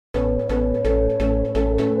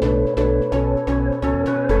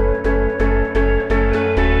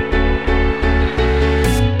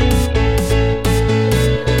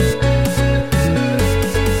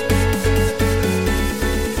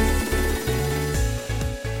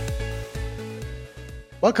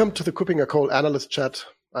Welcome to the KuppingerCole Analyst Chat.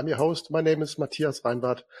 I'm your host. My name is Matthias.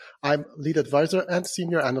 I'm lead advisor and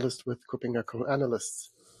senior analyst with KuppingerCole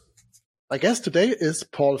Analysts. My guest today is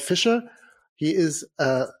Paul Fischer. He is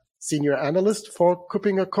a senior analyst for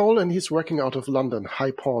KuppingerCole and he's working out of London.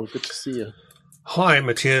 Hi, Paul. Good to see you. Hi,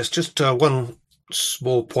 Matthias. Just one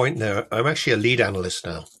small point there. I'm actually a lead analyst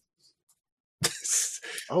now.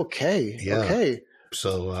 Okay. Yeah. Okay.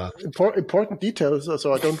 So important details.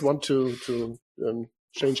 So I don't want to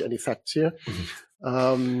change any facts here.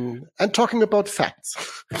 And talking about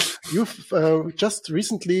facts, you've just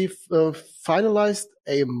recently finalized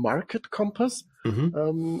a market compass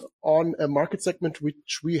on a market segment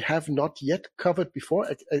which we have not yet covered before,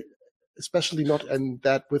 especially not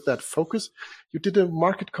with that focus. You did a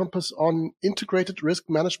market compass on integrated risk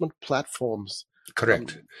management platforms.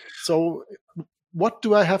 Correct. So what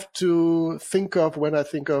do I have to think of when I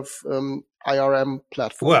think of IRM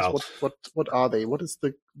platforms? Well, what are they? What is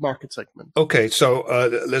the market segment? Okay, so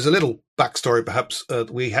there's a little backstory, perhaps.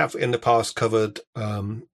 We have in the past covered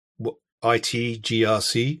IT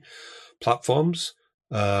GRC platforms,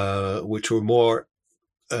 which were more,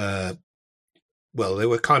 they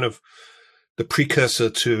were kind of the precursor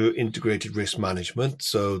to integrated risk management.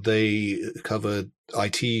 So they covered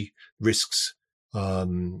IT risks,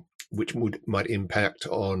 which might impact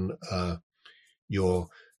on your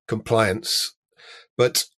compliance.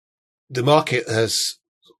 But the market has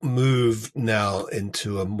moved now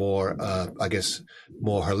into a more,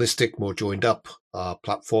 more holistic, more joined up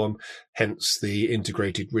platform, hence the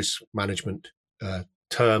integrated risk management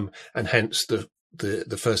term, and hence the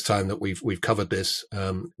first time that we've covered this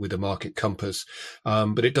with a market compass.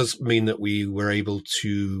 But it does mean that we were able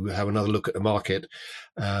to have another look at the market.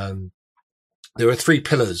 There are three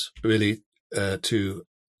pillars really to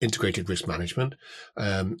integrated risk management,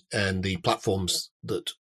 and the platforms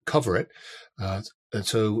that cover it. And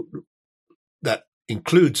so that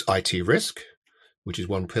includes IT risk, which is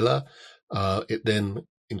one pillar. It then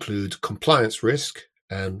includes compliance risk.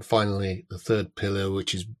 And finally, the third pillar,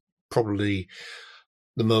 which is probably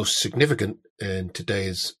the most significant in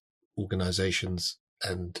today's organizations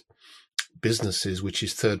and businesses, which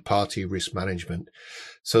is third-party risk management.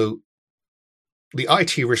 So the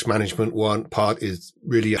IT risk management one part is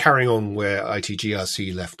really carrying on where IT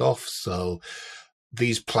GRC left off. So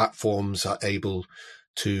these platforms are able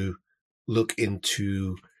to look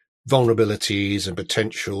into vulnerabilities and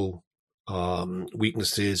potential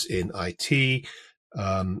weaknesses in IT,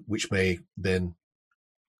 which may then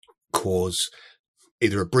cause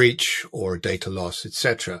either a breach or a data loss,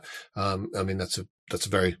 etc. That's a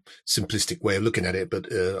very simplistic way of looking at it, but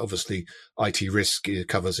obviously IT risk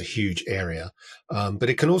covers a huge area. But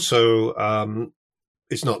it can also,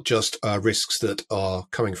 it's not just risks that are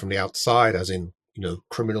coming from the outside, as in,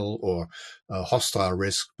 criminal or hostile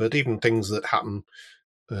risk, but even things that happen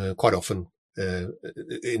quite often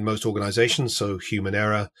in most organizations. So human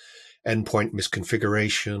error, endpoint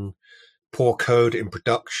misconfiguration, poor code in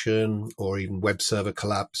production, or even web server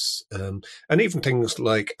collapse, and even things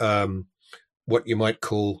like what you might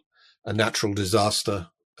call a natural disaster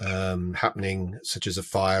happening, such as a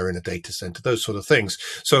fire in a data center, those sort of things.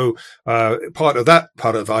 So part of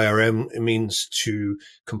IRM, it means to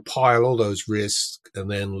compile all those risks and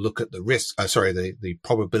then look at the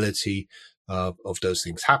probability of those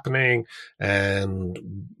things happening and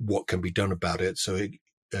what can be done about it. So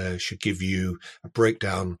it should give you a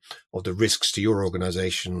breakdown of the risks to your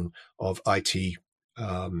organization of IT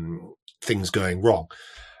things going wrong.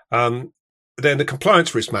 Then the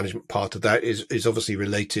compliance risk management part of that is obviously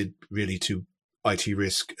related really to IT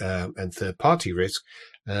risk and third-party risk.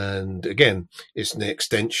 And again, it's an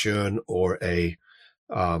extension or a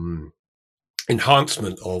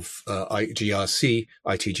enhancement of IT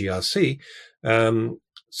GRC.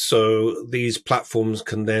 So these platforms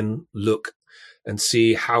can then look and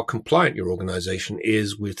see how compliant your organization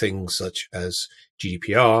is with things such as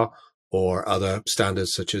GDPR or other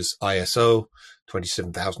standards such as ISO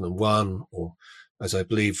 27001, or as I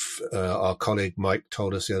believe our colleague Mike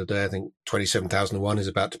told us the other day, I think 27001 is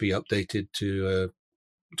about to be updated to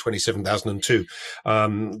 27002.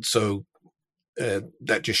 So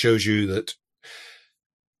that just shows you that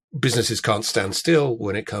businesses can't stand still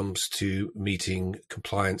when it comes to meeting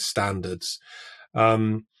compliance standards.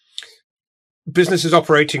 Businesses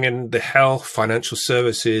operating in the health, financial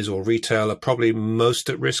services, or retail are probably most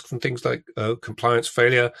at risk from things like compliance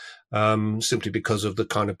failure, simply because of the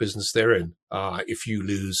kind of business they're in. If you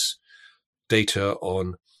lose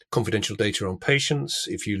confidential data on patients,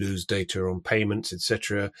 if you lose data on payments,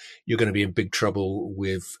 etc., you're going to be in big trouble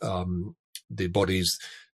with the bodies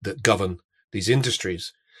that govern these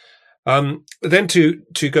industries. Then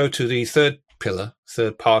to go to the third pillar,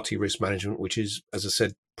 third-party risk management, which is, as I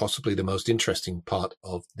said, possibly the most interesting part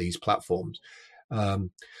of these platforms.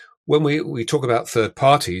 When we talk about third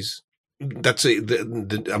parties, that's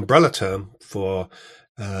the umbrella term for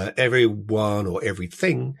everyone or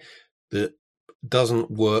everything that doesn't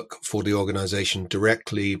work for the organization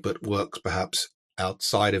directly, but works perhaps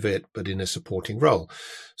outside of it, but in a supporting role.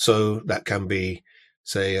 So that can be,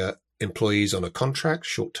 say, employees on a contract,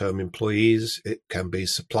 short-term employees. It can be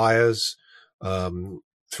suppliers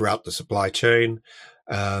throughout the supply chain,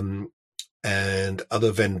 and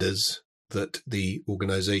other vendors that the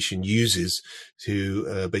organization uses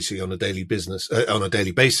to basically on a daily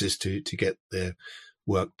basis to get their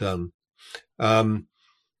work done.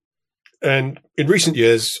 And in recent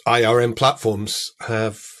years, IRM platforms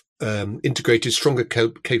have integrated stronger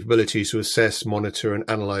capabilities to assess, monitor, and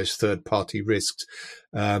analyze third-party risks.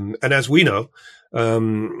 And as we know,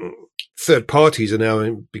 third parties are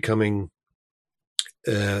now becoming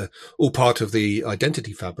all part of the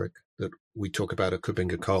identity fabric that we talk about at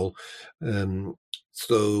KuppingerCole.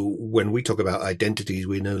 So when we talk about identities,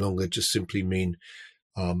 we no longer just simply mean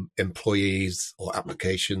employees or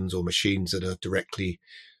applications or machines that are directly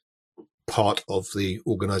part of the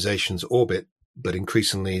organization's orbit, but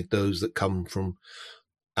increasingly those that come from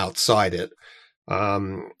outside it.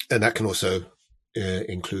 And that can also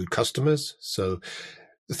include customers. So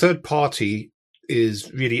the third party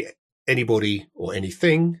is really anybody or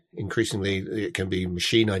anything. Increasingly, it can be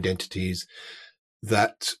machine identities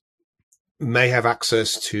that may have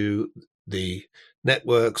access to the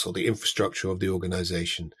networks or the infrastructure of the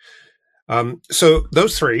organization. So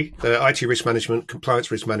those three, IT risk management, compliance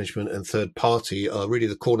risk management, and third party, are really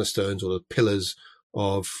the cornerstones or the pillars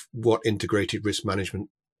of what integrated risk management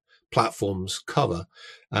platforms cover.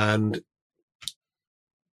 And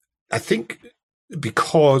I think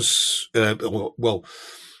because,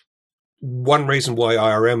 one reason why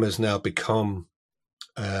IRM has now become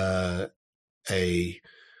a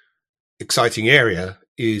exciting area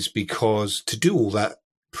is because to do all that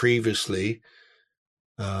previously,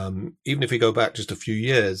 even if we go back just a few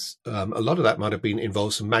years, a lot of that might have been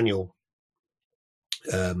involved some manual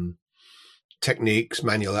techniques,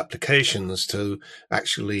 manual applications to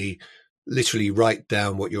actually literally write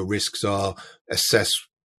down what your risks are, assess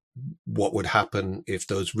what would happen if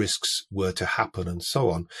those risks were to happen, and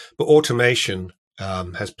so on. But automation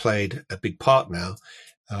has played a big part now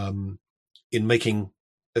in making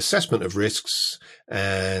assessment of risks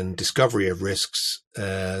and discovery of risks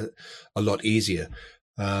a lot easier.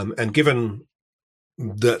 And given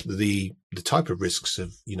that the type of risks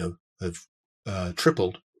have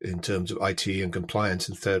tripled in terms of IT and compliance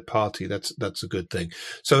and third party, that's a good thing.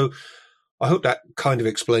 So I hope that kind of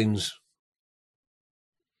explains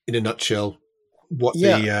in a nutshell what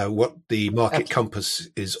the market compass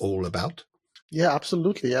is all about. Yeah,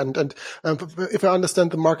 absolutely. And if I understand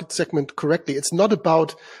the market segment correctly, it's not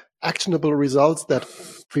about actionable results that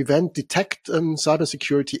detect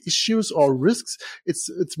cybersecurity issues or risks.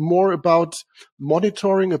 It's more about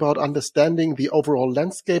monitoring, about understanding the overall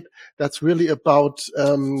landscape. That's really about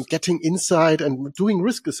getting insight and doing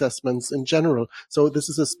risk assessments in general. So this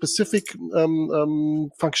is a specific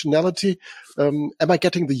functionality. Am I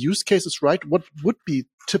getting the use cases right? What would be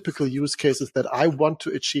typical use cases that I want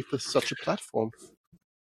to achieve with such a platform?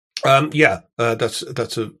 That's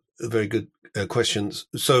a very good question.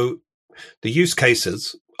 So the use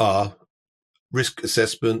cases are risk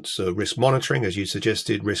assessment, so risk monitoring, as you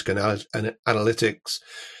suggested, risk analytics,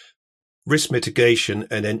 risk mitigation,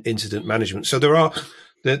 and then incident management. So there are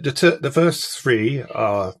the first three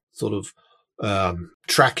are sort of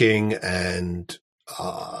tracking and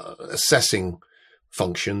assessing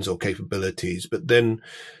functions or capabilities, but then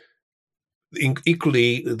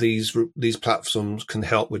equally these platforms can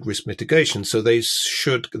help with risk mitigation. So they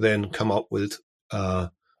should then come up with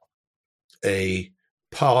a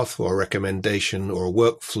path or a recommendation or a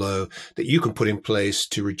workflow that you can put in place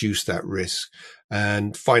to reduce that risk.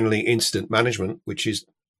 And finally, incident management, which is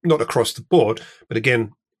not across the board, but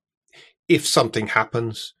again, if something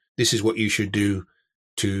happens, this is what you should do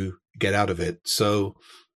to get out of it. So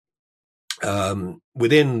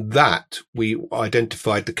within that, we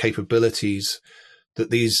identified the capabilities that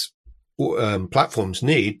these platforms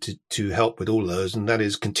need to help with all those, and that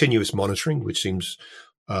is continuous monitoring, which seems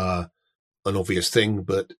an obvious thing,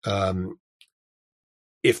 but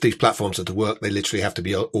if these platforms are to work, they literally have to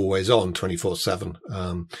be always on 24/7,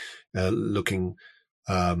 looking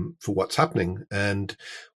for what's happening. And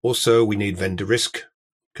also we need vendor risk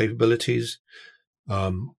capabilities,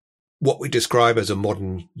 what we describe as a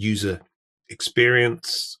modern user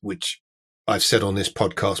experience, which I've said on this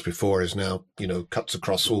podcast before, is now, cuts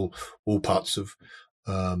across all parts of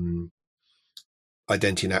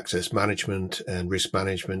identity and access management and risk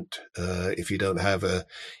management. If you don't have a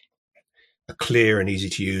clear and easy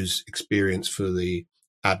to use experience for the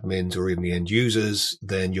admins or even the end users,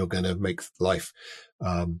 then you're going to make life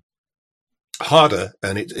harder.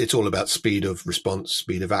 And it's all about speed of response,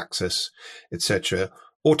 speed of access, etc.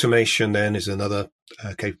 Automation then is another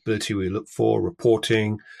capability we look for: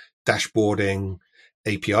 reporting, dashboarding,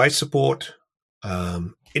 API support,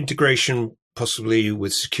 integration possibly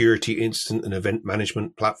with security, incident and event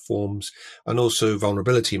management platforms, and also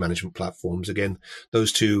vulnerability management platforms. Again,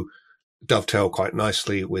 those two dovetail quite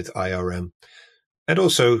nicely with IRM. And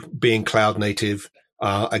also being cloud native,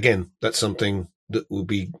 again, that's something that will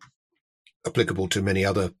be applicable to many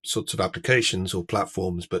other sorts of applications or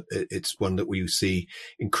platforms, but it's one that we see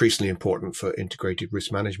increasingly important for integrated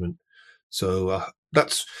risk management. So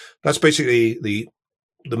that's basically the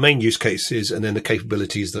main use cases, and then the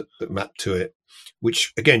capabilities that map to it,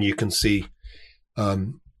 which again you can see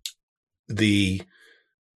the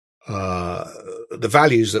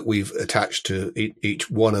values that we've attached to each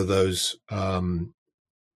one of those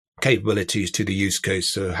capabilities to the use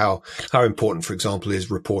case. So how important, for example,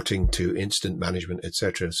 is reporting to incident management,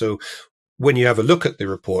 etc. So when you have a look at the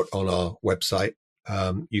report on our website,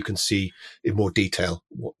 you can see in more detail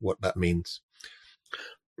what that means.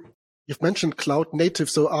 You've mentioned cloud native.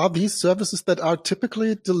 So are these services that are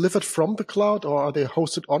typically delivered from the cloud, or are they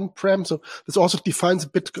hosted on-prem? So this also defines a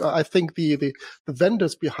bit, I think, the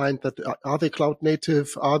vendors behind that. Are they cloud native?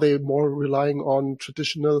 Are they more relying on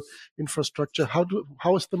traditional infrastructure? How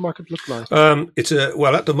does the market look like?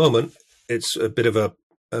 Well, at the moment, it's a bit of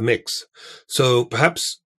a mix. So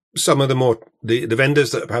perhaps some of the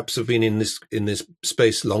vendors that perhaps have been in this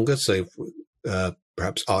space longer, say,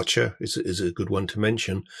 perhaps Archer is a good one to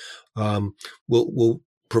mention. Will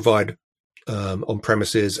provide on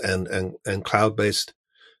premises and cloud-based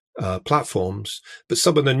platforms, but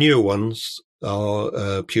some of the newer ones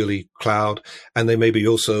are purely cloud, and they may be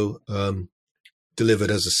also delivered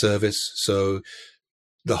as a service. So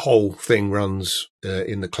the whole thing runs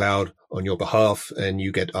in the cloud on your behalf, and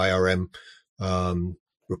you get IRM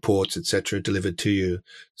reports, etc., delivered to you.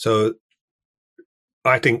 So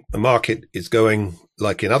I think the market is going,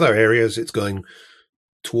 like in other areas, it's going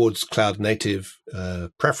towards cloud native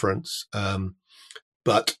preference.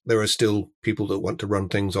 But there are still people that want to run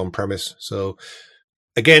things on premise. So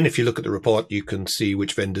again, if you look at the report, you can see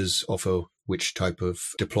which vendors offer which type of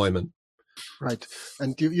deployment. Right.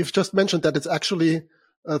 And you've just mentioned that it's actually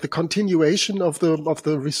the continuation of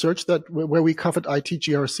the research where we covered IT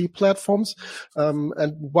GRC platforms.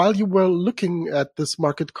 And while you were looking at this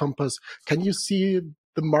market compass, can you see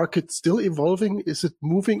the market still evolving? Is it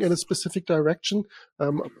moving in a specific direction,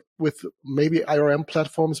 with maybe IRM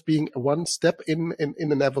platforms being one step in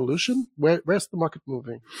an evolution? Where's the market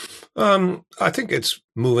moving? I think it's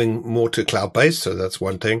moving more to cloud-based, so that's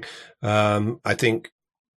one thing. I think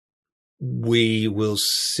we will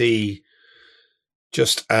see,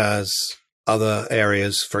 just as other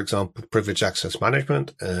areas, for example, privileged access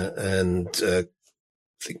management and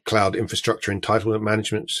cloud infrastructure entitlement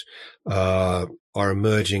management are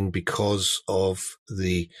emerging because of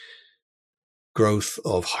the growth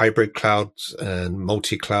of hybrid clouds and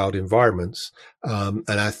multi-cloud environments. And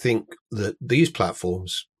I think that these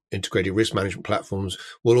platforms, integrated risk management platforms,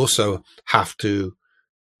 will also have to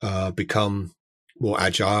become more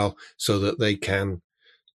agile so that they can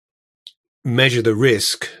measure the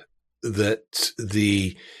risk that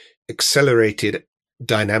the accelerated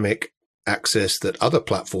dynamic access that other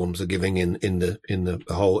platforms are giving in the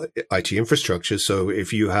whole IT infrastructure. So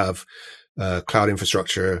if you have cloud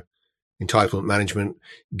infrastructure entitlement management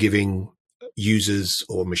giving users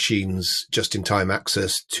or machines just-in-time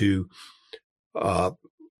access to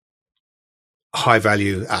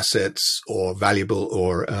high-value assets or valuable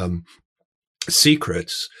or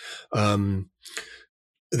secrets,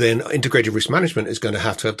 then integrated risk management is going to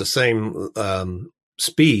have the same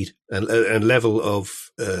speed and level of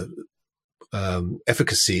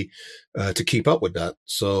efficacy to keep up with that,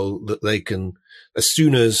 so that they can, as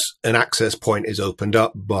soon as an access point is opened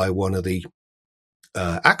up by one of the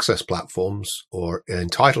access platforms or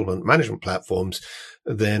entitlement management platforms,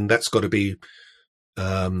 then that's got to be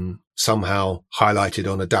somehow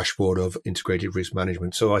highlighted on a dashboard of integrated risk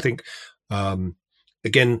management. So I think,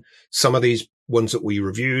 again, some of these ones that we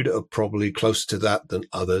reviewed are probably closer to that than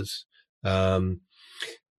others.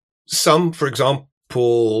 Some, for example,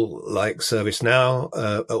 like ServiceNow,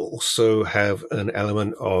 also have an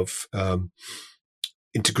element of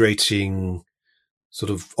integrating sort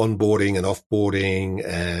of onboarding and offboarding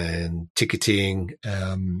and ticketing,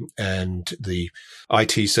 and the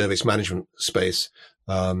IT service management space.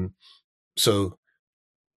 So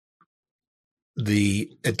the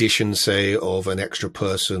addition, say, of an extra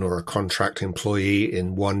person or a contract employee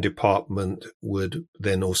in one department would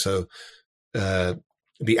then also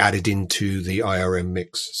be added into the IRM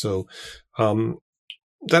mix. So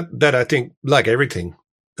that I think, like everything,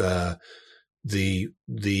 the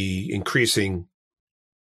increasing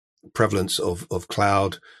prevalence of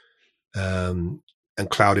cloud and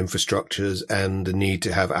cloud infrastructures, and the need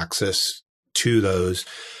to have access to those,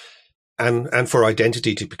 and for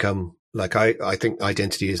identity to become, like, I think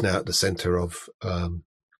identity is now at the center of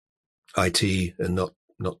IT, and not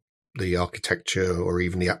the architecture or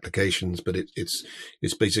even the applications, but it's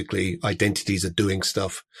basically identities are doing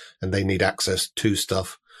stuff, and they need access to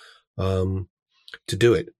stuff to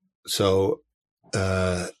do it. So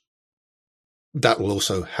that will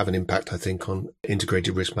also have an impact, I think, on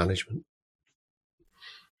integrated risk management.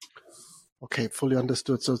 Okay, fully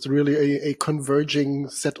understood. So it's really a converging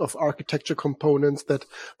set of architecture components that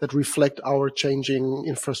reflect our changing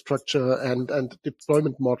infrastructure and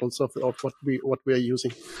deployment models of what we are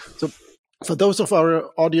using. So for those of our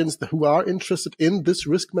audience who are interested in this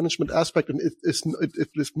risk management aspect, and it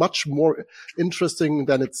is much more interesting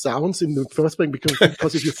than it sounds in the first place,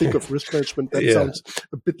 because if you think of risk management, that sounds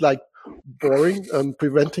a bit like boring and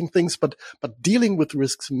preventing things, but dealing with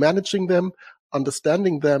risks, managing them,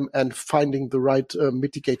 understanding them, and finding the right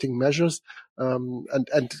mitigating measures,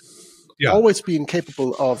 and always being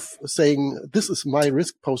capable of saying, this is my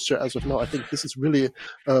risk posture as of now. I think this is really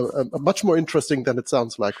much more interesting than it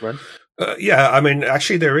sounds like, right? I mean,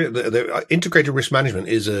 actually, the integrated risk management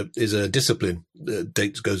is a discipline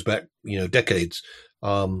that goes back, decades.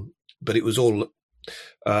 But it was all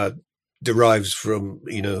derives from,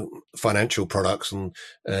 financial products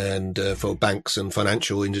and for banks and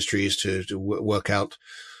financial industries to work out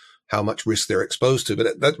how much risk they're exposed to.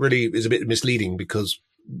 But that really is a bit misleading, because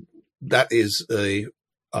that is a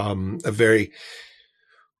very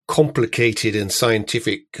complicated and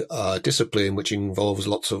scientific discipline, which involves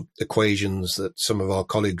lots of equations that some of our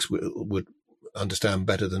colleagues would understand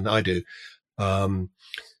better than I do.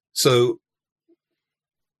 So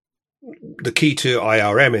the key to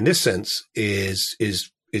IRM in this sense is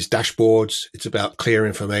dashboards. It's about clear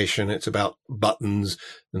information. It's about buttons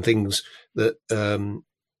and things that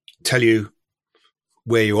tell you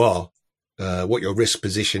where you are, what your risk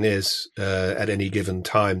position is at any given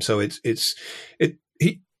time. So it's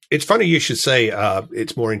funny you should say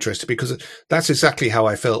it's more interesting, because that's exactly how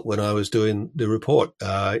I felt when I was doing the report.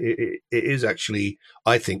 It is actually,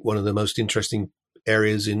 I think, one of the most interesting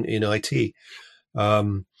areas in IT.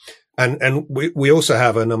 And we also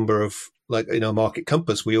have a number of, like in our Market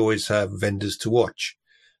Compass, we always have vendors to watch.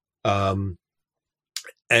 And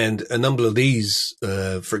a number of these,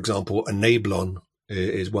 for example, Enablon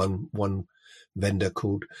is one vendor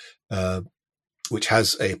called, which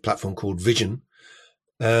has a platform called Vision.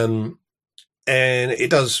 And it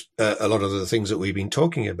does a lot of the things that we've been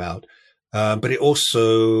talking about. But it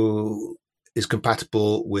also is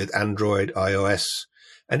compatible with Android, iOS,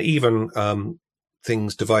 and even,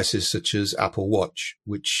 devices such as Apple Watch,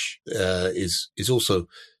 which is also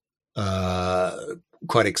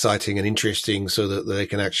quite exciting and interesting, so that they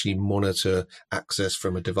can actually monitor access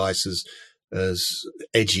from a device as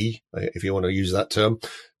edgy, if you want to use that term,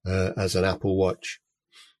 as an Apple Watch.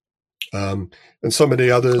 And some of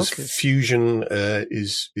the others, okay. Fusion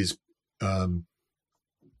is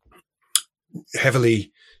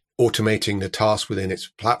heavily automating the task within its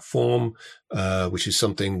platform, which is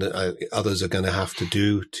something that others are going to have to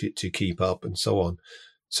do to keep up, and so on.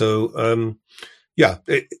 So,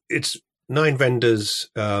 it's 9 vendors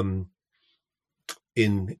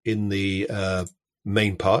in the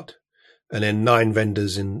main part, and then 9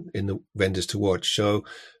 vendors in the vendors to watch. So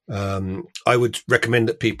I would recommend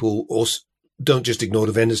that people also don't just ignore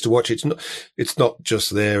the vendors to watch. It's not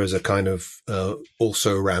just there as a kind of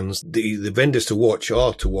also rans. The vendors to watch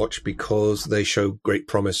are to watch because they show great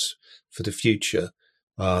promise for the future,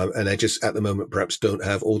 and they just at the moment perhaps don't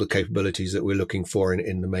have all the capabilities that we're looking for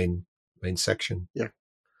in the main section. Yeah.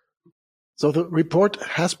 So the report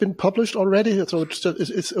has been published already, so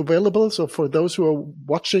it's available. So for those who are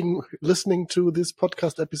watching, listening to this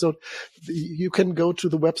podcast episode, you can go to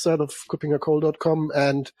the website of KuppingerCole.com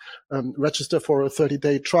and register for a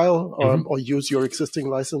 30-day trial, or use your existing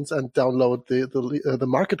license and download the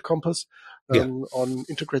Market Compass on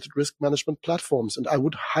integrated risk management platforms. And I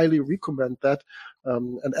would highly recommend that.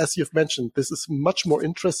 And as you've mentioned, this is much more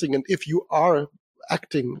interesting. And if you are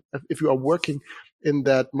working in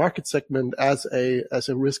that market segment as a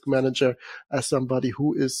risk manager, as somebody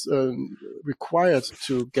who is required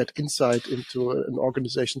to get insight into an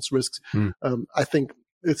organization's risks. I think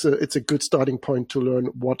it's a good starting point to learn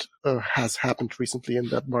what has happened recently in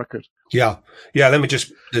that market. Yeah. Let me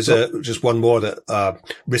just one more that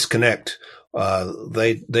Risk Connect.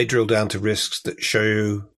 They drill down to risks that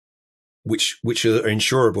show which are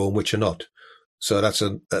insurable and which are not. So that's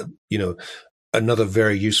another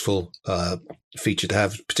very useful feature to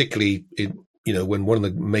have, particularly when one of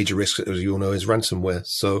the major risks, as you all know, is ransomware.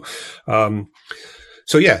 So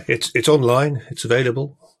yeah, it's online, it's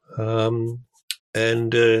available,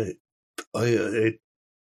 and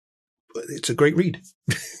it's a great read.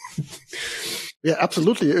 Yeah,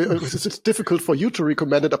 absolutely. It's difficult for you to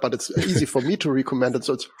recommend it, but it's easy for me to recommend it.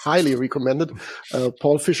 So it's highly recommended.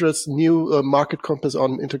 Paul Fischer's new Market Compass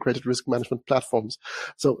on integrated risk management platforms.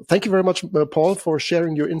 So thank you very much, Paul, for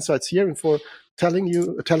sharing your insights here and for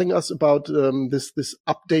telling us about this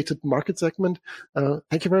updated market segment.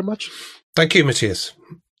 Thank you very much. Thank you, Matthias.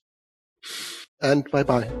 And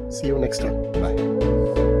bye-bye. See you next time. Bye.